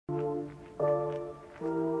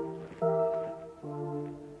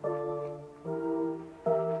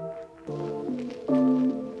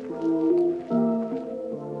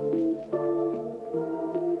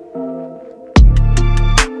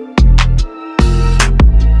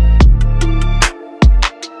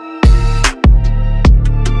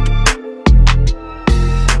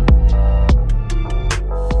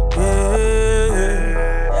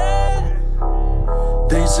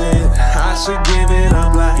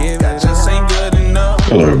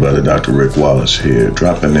Hello everybody, Dr. Rick Wallace here,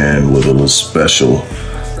 dropping in with a little special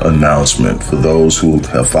announcement. For those who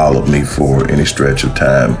have followed me for any stretch of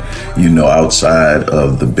time, you know, outside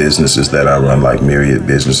of the businesses that I run, like Myriad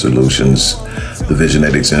Business Solutions, the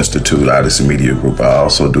Epigenetics Institute, Odyssey Media Group, I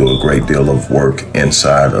also do a great deal of work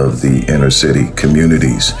inside of the inner city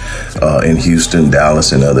communities in Houston,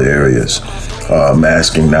 Dallas, and other areas. I'm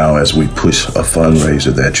asking now, as we push a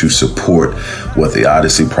fundraiser, that you support what the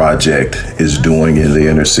Odyssey Project is doing in the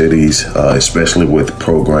inner cities, especially with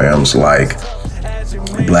programs like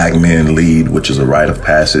Black Men Lead, which is a rite of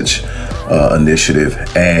passage initiative,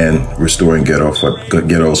 and Restoring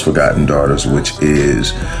Ghetto's Forgotten Daughters, which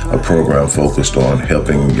is a program focused on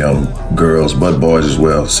helping young girls, but boys as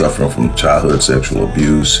well, suffering from childhood sexual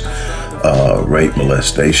abuse, rape,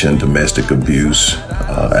 molestation, domestic abuse,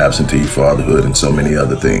 absentee fatherhood, and so many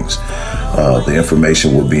other things. The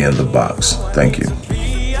information will be in the box. Thank you.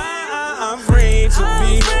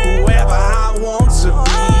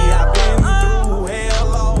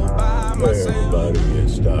 Hey everybody,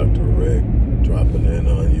 it's Dr. Rick dropping in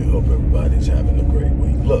on you. Hope everybody's having a great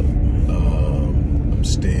week. Look, I'm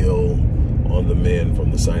still on the mend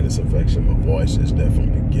from the sinus infection. My voice is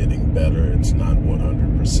definitely getting better. It's not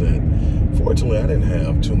 100%. Fortunately, I didn't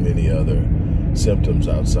have too many other symptoms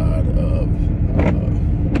outside of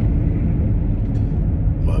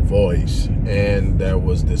my voice. And there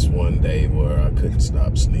was this one day where I couldn't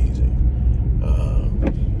stop sneezing.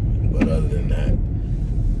 But other than that,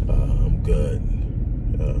 I'm good.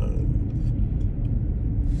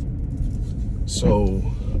 So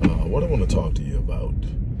what I want to talk to you about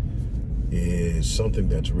is something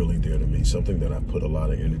that's really dear to me, something that I put a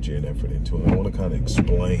lot of energy and effort into. And I want to kind of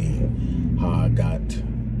explain how I got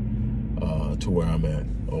to where I'm at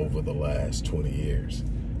over the last 20 years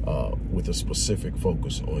with a specific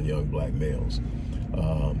focus on young black males.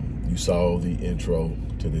 You saw the intro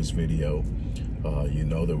to this video. You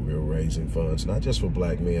know that we're raising funds, not just for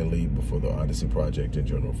Black Men Lead, but for the Odyssey Project in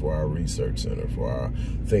general, for our research center, for our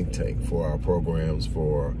think tank, for our programs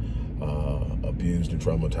for abused and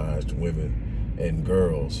traumatized women and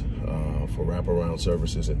girls, for wraparound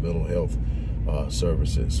services and mental health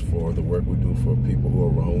services, for the work we do for people who are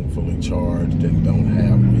wrongfully charged and don't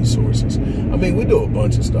have resources. I mean, we do a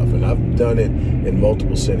bunch of stuff, and I've done it in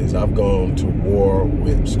multiple cities. I've gone to war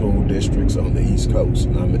with school districts on the East Coast,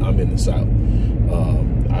 and I'm in the South.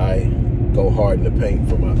 I go hard in the paint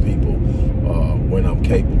for my people when I'm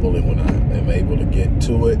capable, and when I am able to get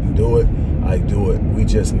to it and do it, I do it. We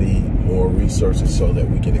just need more resources so that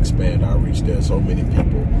we can expand our reach. There are so many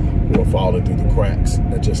people who are falling through the cracks.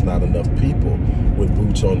 There's just not enough people with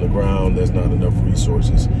boots on the ground. There's not enough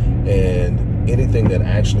resources. And anything that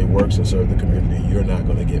actually works and serves the community, you're not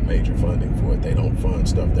going to get major funding for it. They don't fund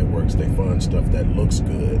stuff that works. They fund stuff that looks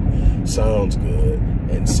good, sounds good,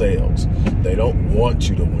 and sells. They don't want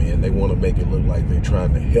you to win. They want to make it look like they're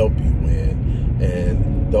trying to help you win.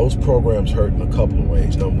 And those programs hurt in a couple of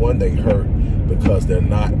ways. Number one, they hurt because they're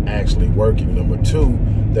not actually working. Number two,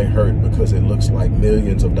 they hurt because it looks like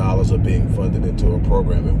millions of dollars are being funded into a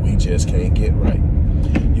program and we just can't get right.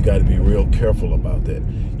 You got to be real careful about that.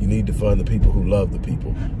 You need to fund the people who love the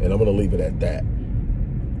people. And I'm going to leave it at that.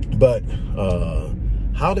 But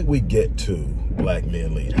how did we get to Black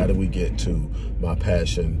Men Lead? How did we get to my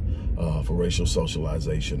passion for racial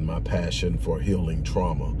socialization, my passion for healing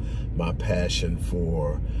trauma, my passion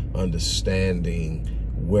for understanding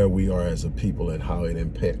where we are as a people and how it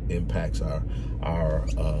impacts our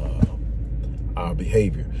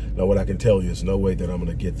behavior? Now, what I can tell you is no way that I'm going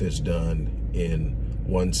to get this done in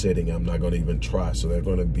one sitting. I'm not going to even try. So they're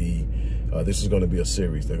going to be, this is going to be a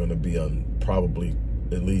series. They're going to be on probably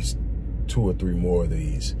at least 2 or 3 more of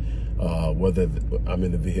these. Whether I'm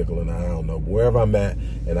in the vehicle and I don't know, but wherever I'm at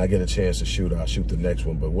and I get a chance to shoot, I'll shoot the next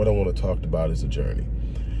one. But what I want to talk about is a journey.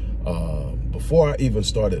 Before I even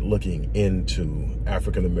started looking into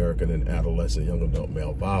African-American and adolescent young adult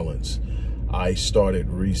male violence, I started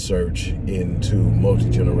research into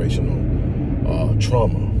multi-generational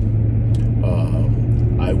trauma.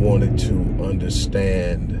 I wanted to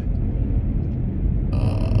understand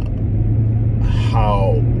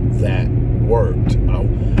how that worked.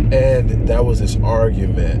 And that was this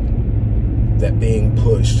argument that being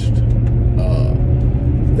pushed,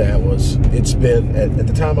 it's been, at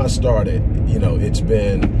the time I started, you know, it's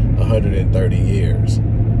been 130 years.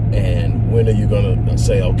 And when are you going to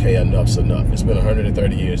say, okay, enough's enough? It's been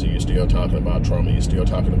 130 years and you're still talking about trauma. You're still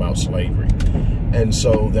talking about slavery. And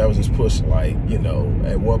so there was this push like, you know,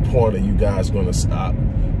 at what point are you guys going to stop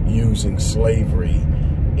using slavery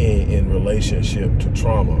in relationship to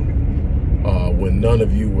trauma when none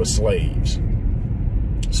of you were slaves?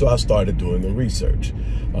 So I started doing the research.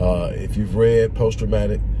 If you've read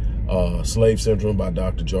Post-Traumatic Slave Syndrome by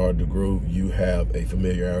Dr. Jar DeGroot, you have a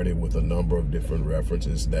familiarity with a number of different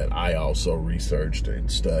references that I also researched and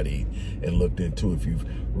studied and looked into. If you've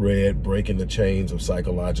read Breaking the Chains of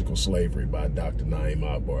Psychological Slavery by Dr. Naim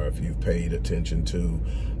Akbar, if you've paid attention to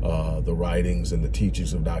the writings and the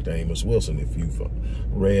teachings of Dr. Amos Wilson, if you've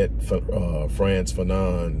read Frantz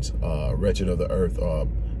Fanon's Wretched of the Earth,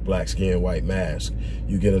 Black Skin, White Mask,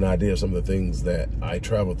 you get an idea of some of the things that I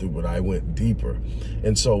traveled through, but I went deeper.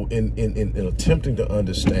 And so in attempting to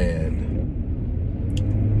understand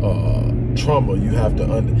trauma, you have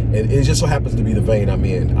to, and it just so happens to be the vein I'm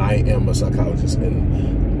in. I am a psychologist,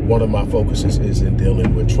 and one of my focuses is in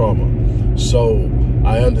dealing with trauma. So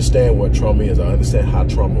I understand what trauma is. I understand how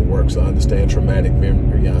trauma works. I understand traumatic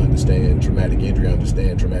memory. I understand traumatic injury. I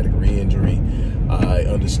understand traumatic re-injury. I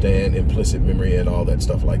understand implicit memory and all that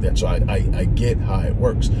stuff like that. So I get how it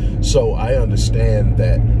works. So I understand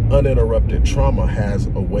that uninterrupted trauma has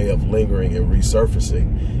a way of lingering and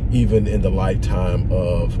resurfacing even in the lifetime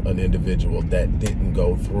of an individual that didn't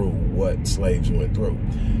go through what slaves went through.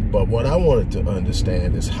 But what I wanted to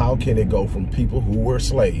understand is, how can it go from people who were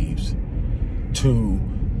slaves to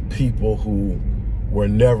people who were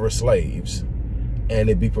never slaves, and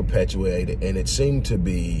it be perpetuated? And it seemed to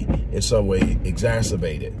be in some way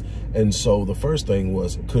exacerbated. And so the first thing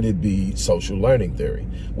was, could it be social learning theory?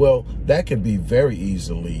 Well, that can be very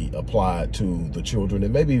easily applied to the children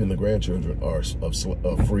and maybe even the grandchildren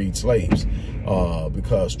of freed slaves,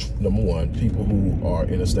 because number one, people who are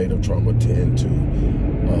in a state of trauma tend to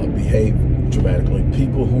behave dramatically.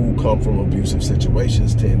 People who come from abusive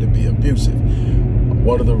situations tend to be abusive.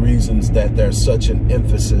 One of the reasons that there's such an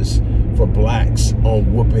emphasis for blacks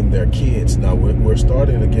on whooping their kids, now we're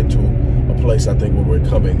starting to get to a place, I think, where we're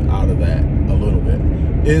coming out of that a little bit,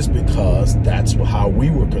 is because that's how we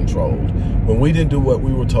were controlled. When we didn't do what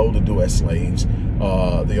we were told to do as slaves,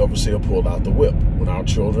 the overseer pulled out the whip. When our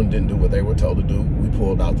children didn't do what they were told to do, we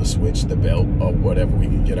pulled out the switch, the belt, or whatever we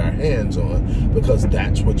could get our hands on, because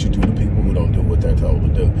that's what you do to people who don't do what they're told to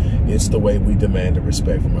do. It's the way we demanded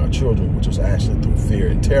respect from our children, which was actually through fear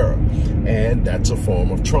and terror. And that's a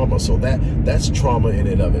form of trauma. So that's trauma in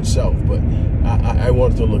and of itself. But I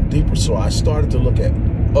wanted to look deeper, so I started to look at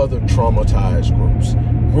other traumatized groups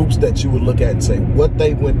that you would look at and say what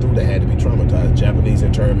they went through that had to be traumatized. Japanese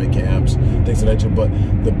internment camps, things of that nature. But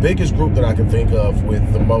the biggest group that I can think of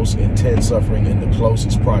with the most intense suffering in the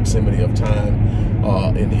closest proximity of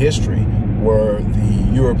time in history were the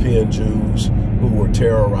European Jews who were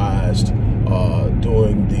terrorized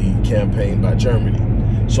during the campaign by Germany.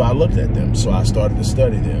 So I looked at them. So I started to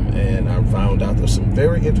study them, and I found out there's some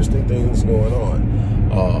very interesting things going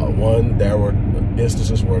on. One, there were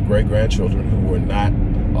instances where great-grandchildren who were not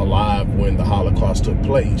alive when the Holocaust took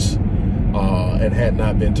place and had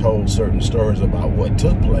not been told certain stories about what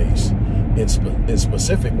took place in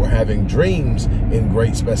specific were having dreams in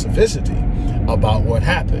great specificity about what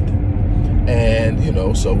happened. And, you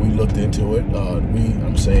know, so we looked into it.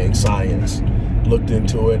 I'm saying science looked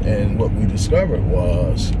into it, and what we discovered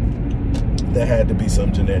was there had to be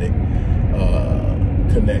some genetic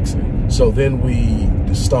connection. So then we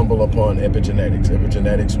stumble upon epigenetics.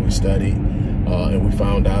 Epigenetics we studied, and we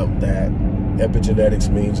found out that epigenetics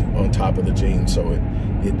means on top of the gene. So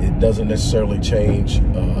it doesn't necessarily change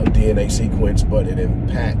DNA sequence, but it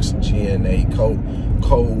impacts DNA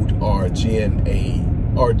code or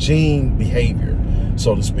DNA or gene behavior,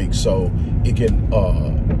 so to speak. So it can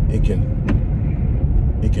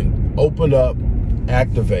open up,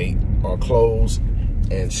 activate, or close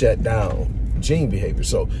and shut down gene behavior.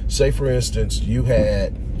 So say, for instance, you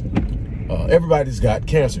had, everybody's got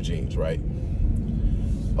cancer genes, right?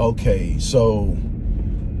 Okay, so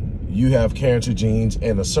you have cancer genes,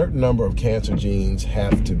 and a certain number of cancer genes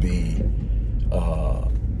have to be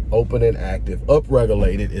open and active.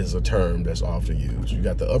 Upregulated is a term that's often used. You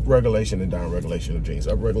got the upregulation and downregulation of genes.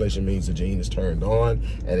 Upregulation means the gene is turned on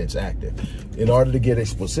and it's active. In order to get a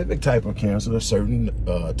specific type of cancer, a certain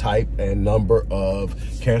type and number of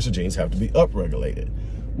cancer genes have to be upregulated.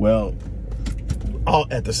 Well, all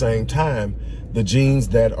at the same time, the genes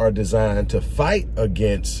that are designed to fight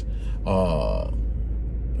against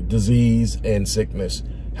disease and sickness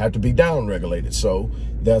have to be downregulated. So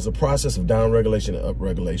there's a process of downregulation and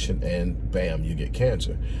upregulation, and bam, you get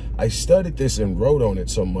cancer. I studied this and wrote on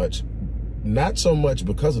it so much, not so much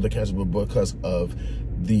because of the cancer, but because of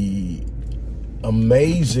the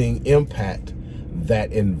amazing impact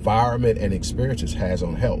that environment and experiences has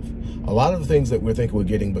on health. A lot of the things that we're thinking we're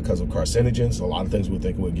getting because of carcinogens, a lot of things we're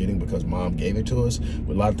thinking we're getting because mom gave it to us,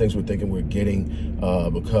 a lot of things we're thinking we're getting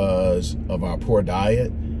because of our poor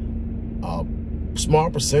diet,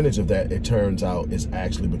 small percentage of that, it turns out, is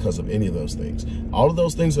actually because of any of those things. All of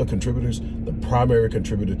those things are contributors. The primary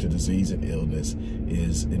contributor to disease and illness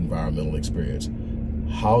is environmental experience.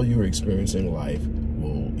 How you're experiencing life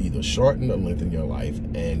will either shorten or lengthen your life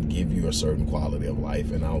and give you a certain quality of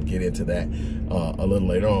life. And I'll get into that a little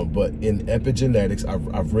later on. But in epigenetics,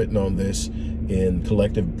 I've written on this in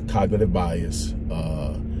collective cognitive bias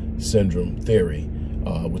syndrome theory,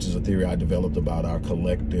 which is a theory I developed about our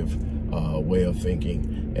collective way of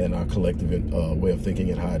thinking and our collective way of thinking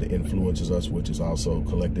and how it influences us, which is also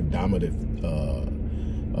collective dominant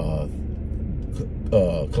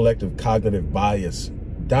cognitive bias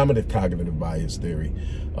theory.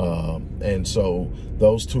 And so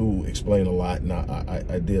those two explain a lot. And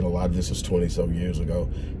I did a lot of this 20-some years ago,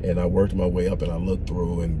 and I worked my way up and I looked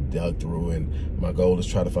through and dug through, and my goal is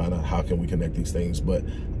try to find out how can we connect these things. But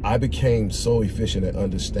I became so efficient at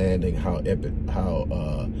understanding how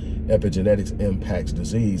epigenetics impacts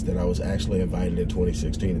disease that I was actually invited in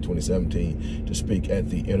 2016 and 2017 to speak at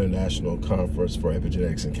the International Conference for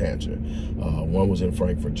Epigenetics and Cancer. One was in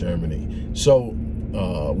Frankfurt, Germany. So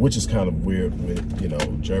which is kind of weird with, you know,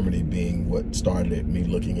 Germany being what started me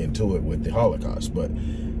looking into it with the Holocaust. But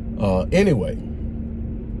anyway,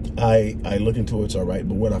 I look into it's all right.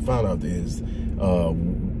 But what I found out is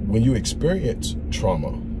when you experience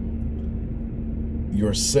trauma,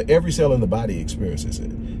 every cell in the body experiences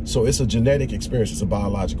it. So it's a genetic experience. It's a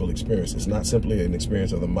biological experience. It's not simply an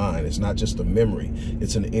experience of the mind. It's not just a memory.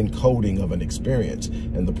 It's an encoding of an experience.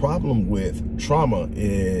 And the problem with trauma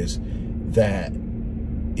is that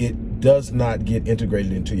it does not get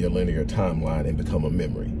integrated into your linear timeline and become a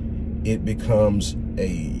memory. It becomes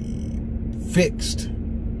a fixed,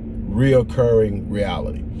 reoccurring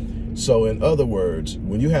reality. So in other words,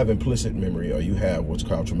 when you have implicit memory, or you have what's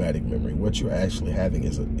called traumatic memory, what you're actually having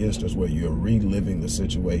is an instance where you're reliving the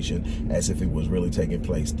situation as if it was really taking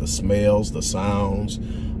place. The smells, the sounds,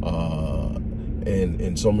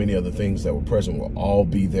 and so many other things that were present will all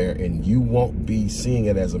be there, and you won't be seeing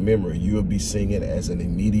it as a memory. You will be seeing it as an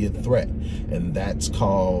immediate threat, and that's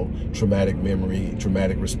called traumatic memory,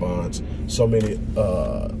 traumatic response. So many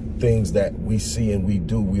things that we see and we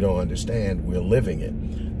do, we don't understand, we're living it.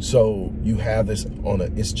 So you have this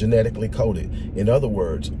it's genetically coded. In other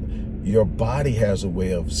words, your body has a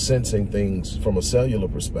way of sensing things from a cellular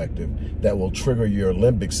perspective that will trigger your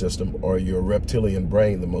limbic system or your reptilian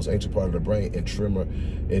brain, the most ancient part of the brain, and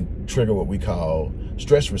trigger what we call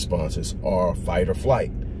stress responses or fight or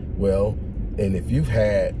flight. Well, and if you've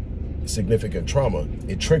had significant trauma,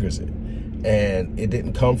 it triggers it. And it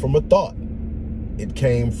didn't come from a thought. It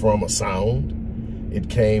came from a sound. It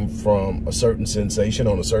came from a certain sensation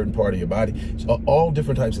on a certain part of your body. So all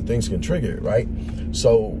different types of things can trigger it, right?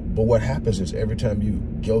 So, but what happens is every time you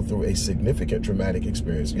go through a significant traumatic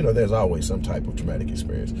experience, you know, there's always some type of traumatic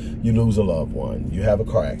experience. You lose a loved one, you have a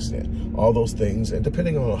car accident, all those things. And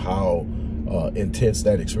depending on how intense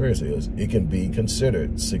that experience is, it can be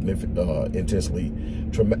considered intensely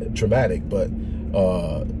traumatic, but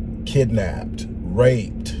kidnapped,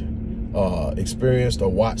 raped, experienced or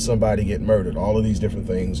watched somebody get murdered, all of these different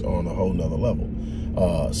things on a whole nother level.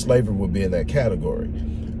 Slavery would be in that category.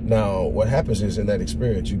 Now, what happens is in that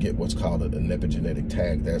experience, you get what's called an epigenetic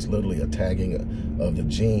tag. That's literally a tagging of the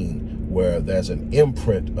gene where there's an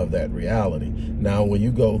imprint of that reality. Now, when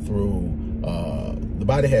you go through, the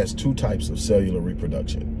body has two types of cellular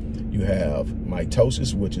reproduction. You have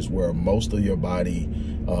mitosis, which is where most of your body,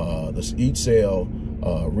 each cell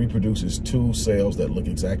reproduces two cells that look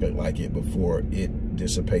exactly like it before it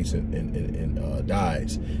dissipates and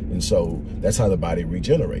dies. And so that's how the body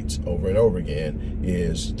regenerates over and over again,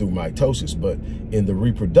 is through mitosis. But in the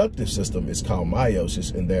reproductive system, it's called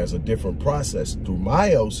meiosis, and there's a different process. Through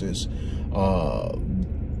meiosis,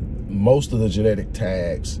 most of the genetic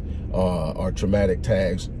tags or traumatic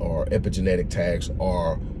tags or epigenetic tags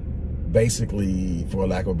are basically, for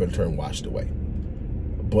lack of a better term, washed away.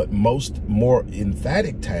 But more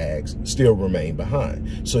emphatic tags still remain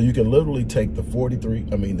behind. So you can literally take the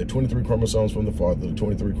 23 chromosomes from the father, the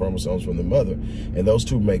 23 chromosomes from the mother, and those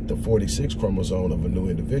two make the 46 chromosome of a new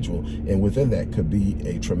individual. And within that could be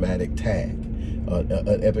a traumatic tag, an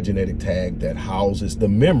epigenetic tag that houses the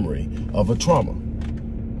memory of a trauma.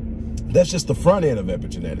 That's just the front end of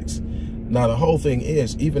epigenetics. Now, the whole thing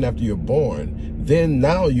is, even after you're born, then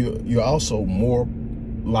now you're also more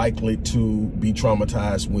likely to be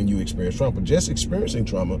traumatized when you experience trauma. Just experiencing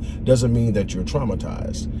trauma doesn't mean that you're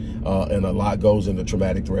traumatized, and a lot goes into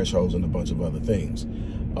traumatic thresholds and a bunch of other things.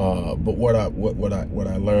 But what I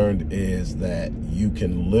learned is that you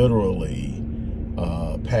can literally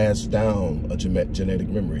pass down a genetic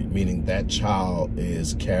memory, meaning that child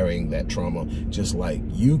is carrying that trauma just like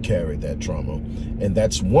you carried that trauma. And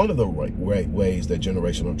that's one of the ways that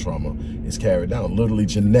generational trauma is carried down, literally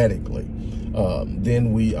genetically.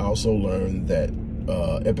 Then we also learned that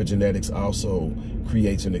epigenetics also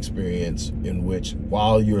creates an experience in which,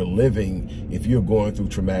 while you're living, if you're going through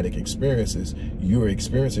traumatic experiences, you're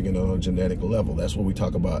experiencing it on a genetic level. That's what we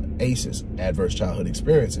talk about ACEs, adverse childhood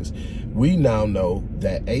experiences. We now know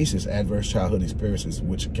that ACEs, adverse childhood experiences,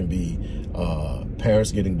 which can be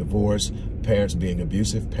parents getting divorced, parents being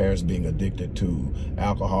abusive, parents being addicted to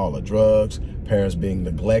alcohol or drugs, parents being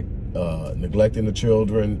neglecting the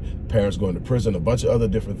children, parents going to prison, a bunch of other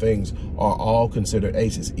different things are all considered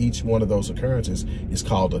ACEs. Each one of those occurrences is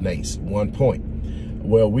called an ACE, 1 point.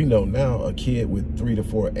 Well, we know now a kid with 3 to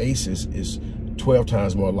 4 ACEs is 12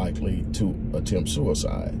 times more likely to attempt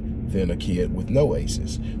suicide than a kid with no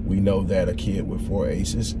ACEs. We know that a kid with 4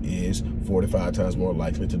 ACEs is 4 to 5 times more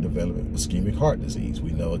likely to develop ischemic heart disease.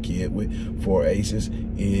 We know a kid with 4 ACEs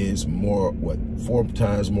is 4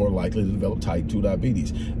 times more likely to develop type 2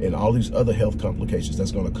 diabetes, and all these other health complications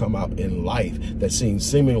that's going to come out in life that seem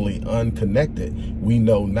seemingly unconnected. We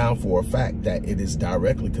know now for a fact that it is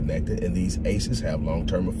directly connected, and these ACEs have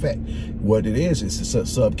long-term effect. What it is a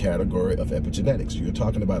subcategory of epigenetics. You're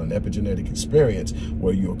talking about an epigenetic experience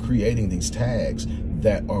where you're creating these tags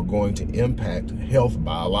that are going to impact health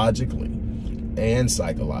biologically and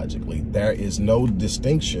psychologically. There is no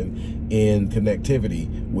distinction in connectivity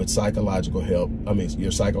with psychological health. I mean,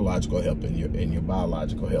 your psychological health and your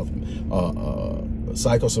biological health.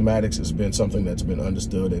 Psychosomatics has been something that's been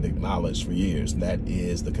understood and acknowledged for years, and that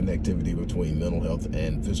is the connectivity between mental health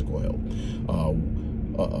and physical health.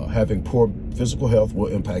 Having poor physical health will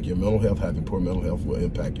impact your mental health. Having poor mental health will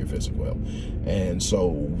impact your physical health. And so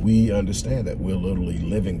we understand that we're literally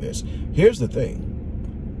living this. Here's the thing.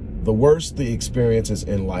 The worse the experiences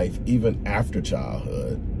in life, even after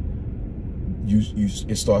childhood,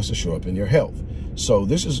 it starts to show up in your health. So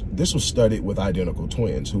this was studied with identical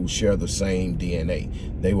twins who share the same DNA.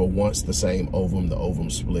 They were once the same ovum. The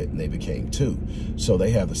ovum split and they became 2. So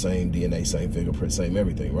they have the same DNA, same fingerprint, same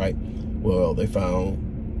everything, right? Well, they found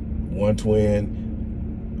one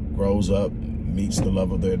twin grows up, meets the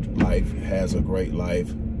love of their life, has a great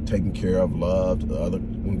life, taken care of, loved. The other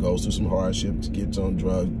one goes through some hardships, gets on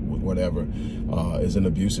drugs, whatever, is in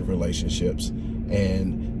abusive relationships.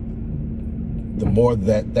 And the more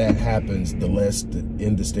that happens, the less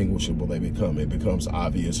indistinguishable they become. It becomes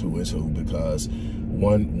obvious who is who, because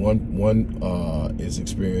one is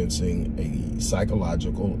experiencing a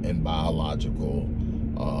psychological and biological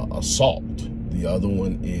assault. The other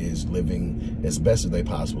one is living as best as they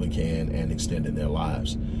possibly can and extending their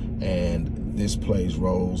lives. And this plays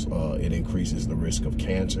roles. It increases the risk of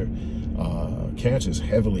cancer. Cancer is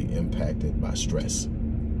heavily impacted by stress.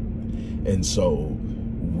 And so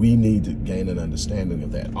we need to gain an understanding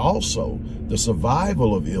of that. Also, the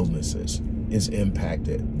survival of illnesses is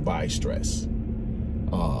impacted by stress.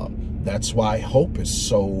 That's why hope is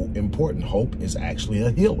so important. Hope is actually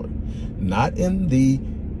a healer, not in the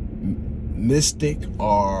mystic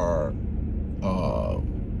or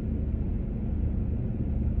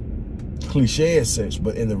cliche sense,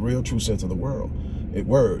 but in the real true sense of the word.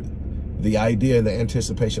 The idea and the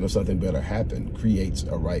anticipation of something better happen creates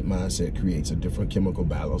a right mindset, creates a different chemical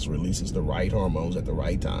balance, releases the right hormones at the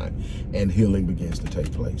right time, and healing begins to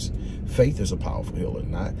take place. Faith is a powerful healer,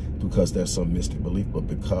 not because there's some mystic belief, but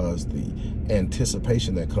because the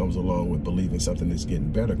anticipation that comes along with believing something is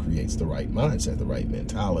getting better creates the right mindset, the right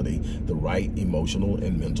mentality, the right emotional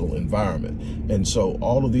and mental environment. And so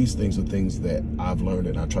all of these things are things that I've learned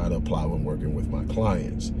and I try to apply when working with my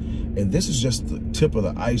clients. And this is just the tip of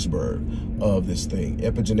the iceberg of this thing.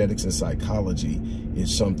 Epigenetics and psychology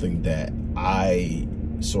is something that I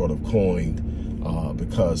sort of coined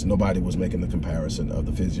because nobody was making the comparison of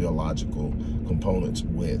the physiological components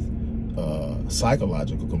with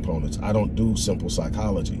psychological components. I don't do simple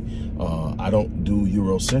psychology. I don't do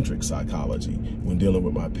Eurocentric psychology. When dealing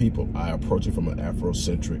with my people, I approach it from an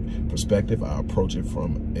Afrocentric perspective. I approach it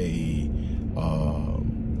from a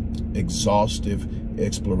exhaustive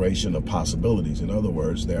exploration of possibilities. In other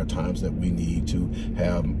words, there are times that we need to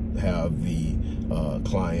have the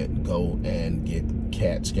client go and get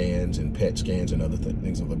CAT scans and PET scans and other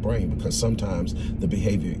things of the brain, because sometimes the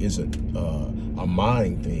behavior isn't a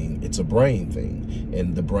mind thing, it's a brain thing.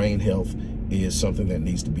 And the brain health is something that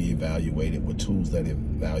needs to be evaluated with tools that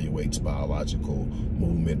evaluates biological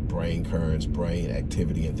movement, brain currents, brain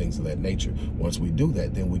activity, and things of that nature. Once we do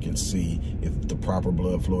that, then we can see if the proper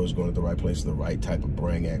blood flow is going to the right place, the right type of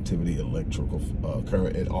brain activity, electrical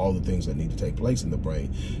current, and all the things that need to take place in the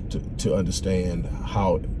brain to understand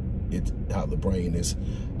how the brain is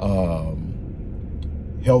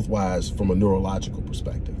health-wise from a neurological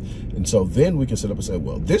perspective. And so then we can sit up and say,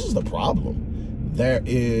 well, this is the problem. There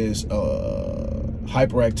is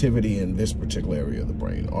hyperactivity in this particular area of the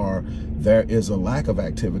brain, or there is a lack of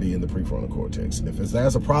activity in the prefrontal cortex. And if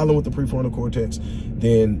there's a problem with the prefrontal cortex,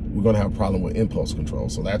 then we're going to have a problem with impulse control.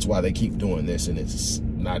 So that's why they keep doing this, and it's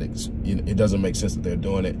not, it doesn't make sense that they're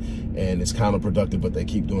doing it, and it's counterproductive, but they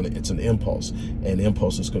keep doing it. It's an impulse, and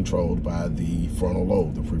impulse is controlled by the frontal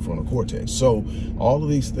lobe, the prefrontal cortex. So all of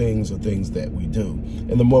these things are things that we do,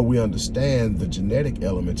 and the more we understand the genetic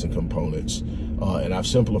elements and components, and I've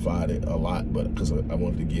simplified it a lot, but because I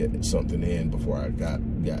wanted to get something in before I got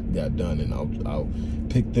done, and I'll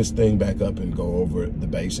pick this thing back up and go over the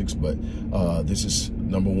basics. But this is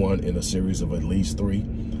number one in a series of at least 3,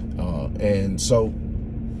 and so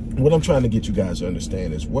what I'm trying to get you guys to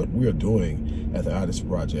understand is what we're doing at the Odyssey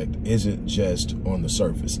Project isn't just on the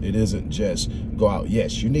surface. It isn't just go out.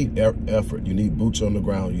 Yes, you need effort. You need boots on the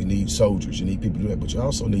ground. You need soldiers. You need people to do that. But you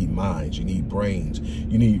also need minds. You need brains.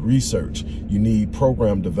 You need research. You need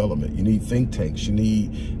program development. You need think tanks. You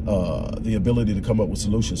need the ability to come up with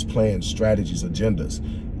solutions, plans, strategies, agendas.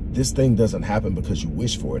 This thing doesn't happen because you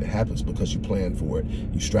wish for it. It happens because you plan for it,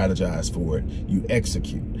 you strategize for it, you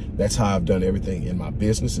execute. That's how I've done everything in my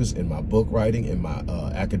businesses, in my book writing, in my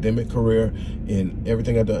academic career, in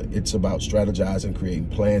everything I've done. It's about strategizing, creating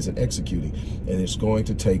plans, and executing. And it's going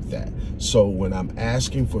to take that. So when I'm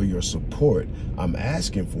asking for your support, I'm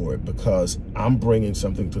asking for it because I'm bringing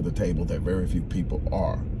something to the table that very few people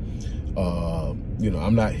are. You know,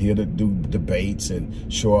 I'm not here to do debates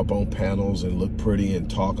and show up on panels and look pretty and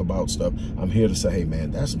talk about stuff. I'm here to say, hey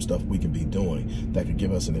man, that's some stuff we can be doing that could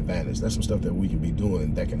give us an advantage. That's some stuff that we can be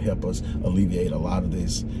doing that can help us alleviate a lot of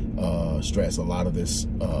this stress, a lot of this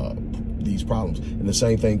these problems. And the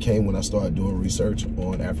same thing came when I started doing research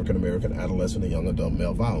on African-American adolescent and young adult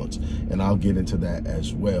male violence. And I'll get into that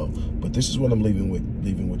as well. But this is what I'm leaving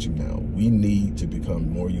with you now. We need to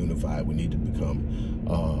become more unified. We need to become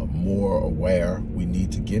more aware. We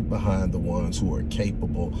need to get behind the ones who are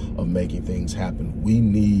capable of making things happen. We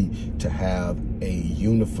need to have a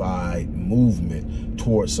unified movement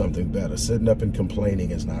towards something better. Sitting up and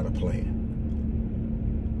complaining is not a plan.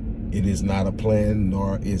 It is not a plan,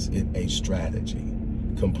 nor is it a strategy.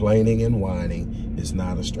 Complaining and whining is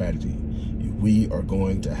not a strategy. We are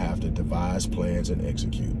going to have to devise plans and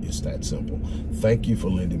execute. It's that simple. Thank you for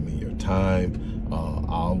lending me your time.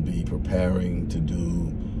 I'll be preparing to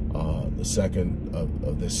do the second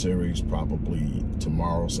of this series probably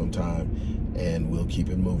tomorrow sometime, and we'll keep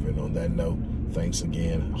it moving. On that note, thanks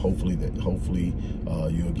again. Hopefully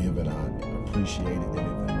you'll give, and I appreciate it in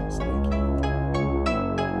advance. Thank you.